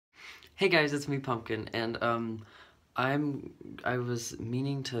Hey guys, it's me, Pumpkin, and I was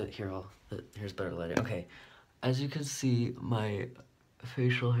meaning to here's better lighting. Okay, as you can see, my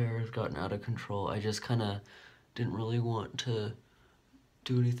facial hair has gotten out of control. I just kind of didn't really want to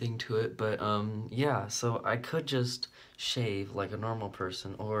do anything to it, but yeah. So I could just shave like a normal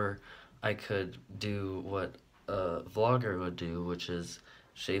person, or I could do what a vlogger would do, which is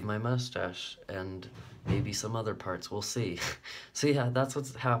shave my mustache and maybe some other parts. We'll see. So yeah, that's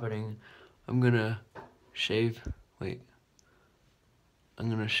what's happening. I'm gonna shave. Wait. I'm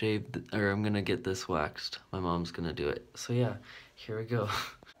gonna shave, I'm gonna get this waxed. My mom's gonna do it. So yeah, here we go.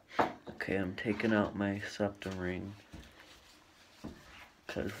 Okay, I'm taking out my septum ring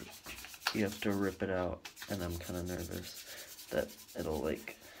because you have to rip it out, and I'm kind of nervous that it'll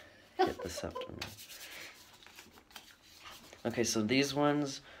like hit the septum ring. Okay, so these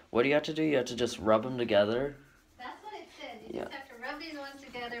ones, what do you have to do? You have to just rub them together? That's what it said. You just have to rub these ones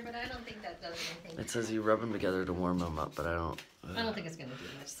together, but I don't think that does anything. It says you rub them together to warm them up, but I don't think it's going to do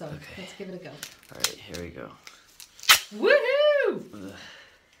much, so let's give it a go. Alright, here we go. Woohoo!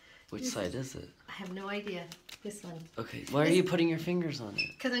 Which side is it? I have no idea. This one. Okay, why are you putting your fingers on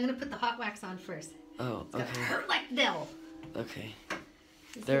it? Because I'm going to put the hot wax on first. Oh, it's gonna hurt like the devil. Okay.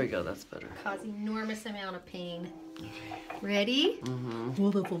 There we go, that's better. Cause enormous amount of pain. Okay. Ready? Mm-hmm.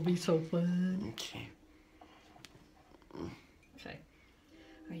 Well, this will be so fun. Okay. Okay.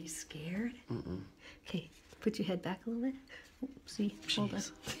 Are you scared? Mm-mm. Okay, put your head back a little bit. See, hold on.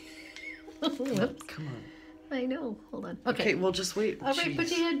 Whoops. Come on. I know, hold on. Okay, well just wait. All right, put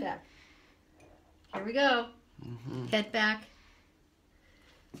your head back. Here we go. Mm-hmm. Head back.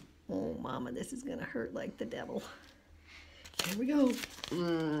 Oh, mama, this is gonna hurt like the devil. Here we go.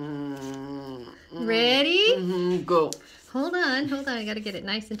 Ready? Mm-hmm. Go. Hold on. I gotta get it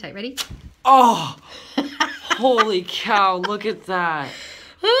nice and tight. Ready? Oh! Holy cow, look at that.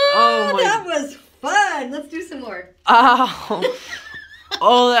 Oh my. That was fun. Let's do some more. Ow.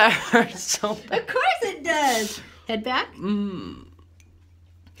 Oh, that hurts so bad. Of course it does. Head back. Mm.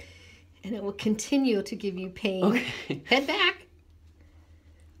 And it will continue to give you pain. Okay. Head back.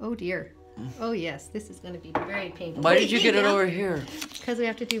 Oh dear. Oh yes, this is going to be very painful. Why did you get it over here? Because we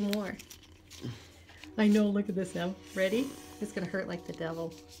have to do more. I know, look at this now. Ready? It's going to hurt like the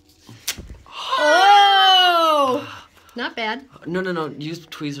devil. Oh! Not bad. No. Use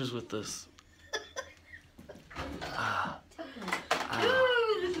tweezers with this. Oh,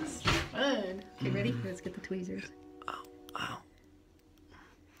 this is fun. Okay, ready? Let's get the tweezers. Ow.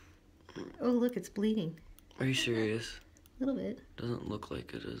 Oh, look, it's bleeding. Are you serious? A little bit. Doesn't look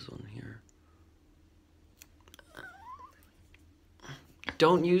like it is on here.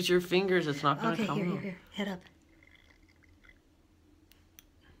 Don't use your fingers. It's not going to come out. Here. Head up.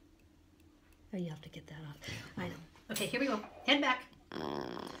 Oh, you have to get that off. I know. Okay, here we go. Head back.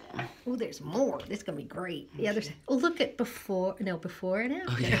 Oh, there's more. This is going to be great. The other side. Oh, look at before and after.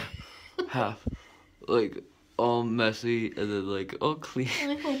 Oh, yeah. Half. Like, all messy and then, like, all clean.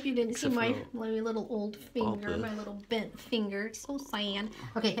 I hope you didn't see my little old finger, my little bent finger. It's so sad.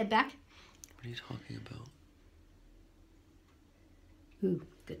 Okay, head back. What are you talking about? Ooh,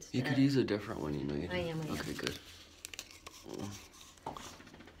 good stuff. You could use a different one, you know. I am. Okay, good.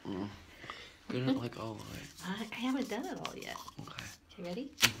 Get it like all the way. I haven't done it all yet. Okay. Okay,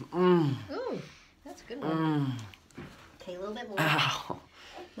 ready? Mm. Ooh, that's a good one. Okay, a little bit more. Ow.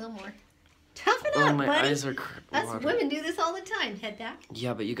 A little more. Toughen up, my buddy. eyes are Us women do this all the time. Head back.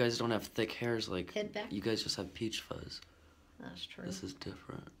 Yeah, but you guys don't have thick hairs like... Head back. You guys just have peach fuzz. That's true. This is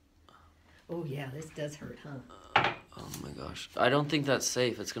different. Oh, yeah, this does hurt, huh? Oh my gosh. I don't think that's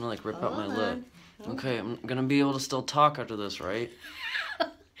safe. It's gonna like rip out my lip. Oh. Okay, I'm gonna be able to still talk after this, right?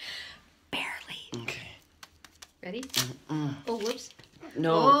 Barely. Okay. Ready? Oh, whoops.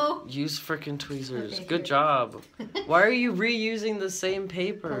 No, use frickin' tweezers. Okay, Good job. Why are you reusing the same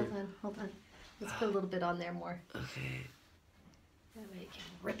paper? Hold on. Let's put a little bit on there more. Okay. That way you can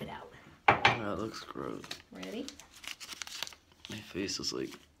rip it out. That looks gross. Ready? My face is like...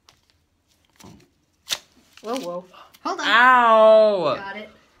 Whoa. Hold on. Ow! Got it.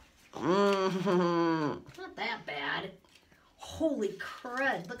 Mm-hmm. Not that bad. Holy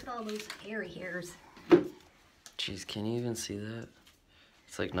crud. Look at all those hairy hairs. Jeez, can you even see that?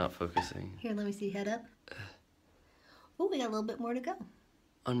 It's like not focusing. Here, let me see. Head up. Oh, we got a little bit more to go.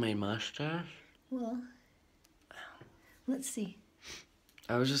 On my mustache? Well, let's see.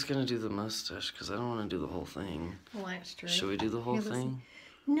 I was just gonna do the mustache because I don't want to do the whole thing. Well, that's true. Should we do the whole Here, thing?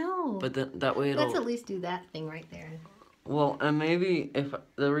 No. But then that way it'll... Let's at least do that thing right there. Well, and maybe if...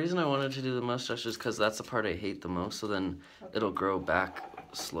 The reason I wanted to do the mustache is because that's the part I hate the most, so then it'll grow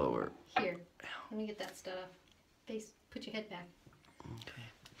back slower. Here, let me get that stuff off. Face, put your head back. Okay.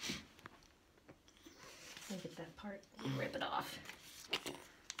 part and rip it off.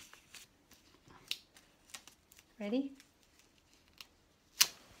 Ready?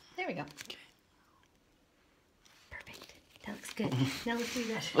 There we go. Perfect. That looks good. Now let's do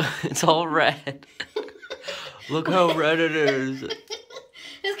that. It's all red. Look how red it is.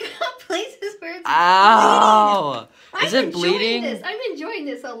 It's got places where it's Ow! bleeding. Is it bleeding? I'm enjoying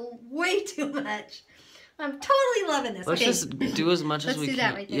this way too much. I'm totally loving this. Let's okay. just do as much as we can. Let's do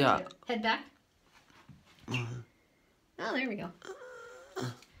that right there. Yeah. Too. Head back. Oh, there we go.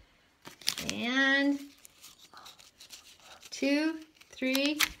 And 2,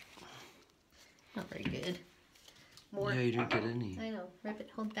 3. Not very good. More. Yeah, you didn't get any. I know. Rip it.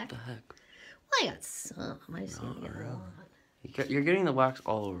 Hold back. What the heck? Well, I got some. I just didn't get a lot. You're getting the wax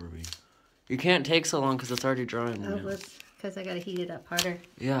all over me. You can't take so long because it's already drying. Oh, that's because I got to heat it up harder.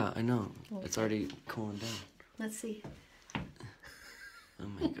 Yeah, I know. Okay. It's already cooling down. Let's see. Oh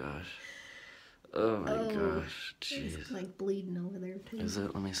my gosh. Oh my gosh. Jeez. It's like bleeding over there too. Is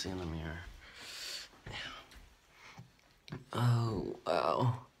it? Let me see in the mirror. Oh,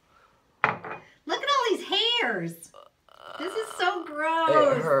 wow. Look at all these hairs. This is so It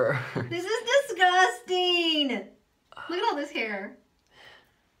gross. hurt. This is disgusting. Look at all this hair.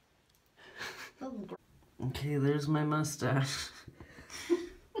 Oh, Okay, there's my mustache.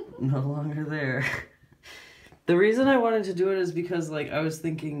 No longer there. The reason I wanted to do it is because, like, I was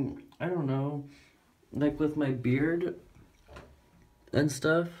thinking, I don't know, like with my beard and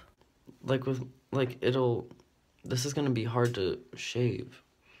stuff, like this is gonna be hard to shave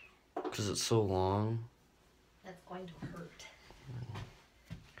because it's so long. that's going to hurt.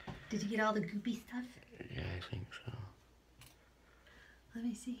 Did you get all the goopy stuff? Yeah, I think so. Let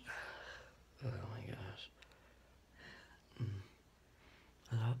me see. Oh my gosh.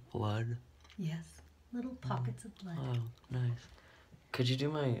 Is that blood? Yes. Little pockets of blood. Oh, nice. Could you do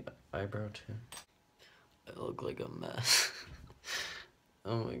my eyebrow too? I look like a mess.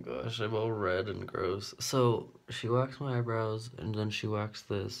 Oh my gosh, I'm all red and gross. So she waxed my eyebrows and then she waxed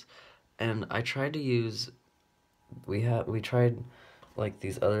this, and I tried to use. We tried like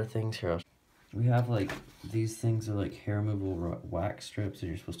these other things here. We have like these things are like hair removal wax strips, and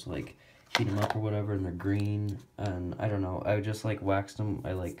you're supposed to like heat them up or whatever, and they're green. And I don't know. I just like waxed them.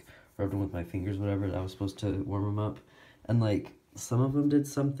 I like rubbed them with my fingers, whatever. I was supposed to warm them up, and like some of them did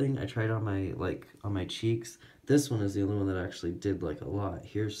something. I tried on my cheeks. This one is the only one that actually did like a lot.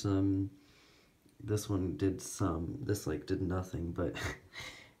 Here's some. This one did some. This like did nothing, but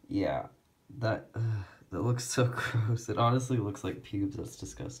yeah, that looks so gross. It honestly looks like pubes. That's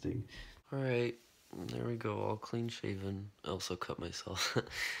disgusting. All right, there we go. All clean shaven. I also cut myself.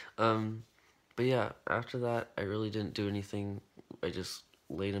 But yeah, after that, I really didn't do anything. I just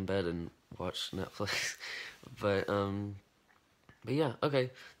laid in bed and watched Netflix. But yeah,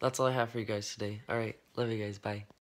 okay. That's all I have for you guys today. All right, love you guys. Bye.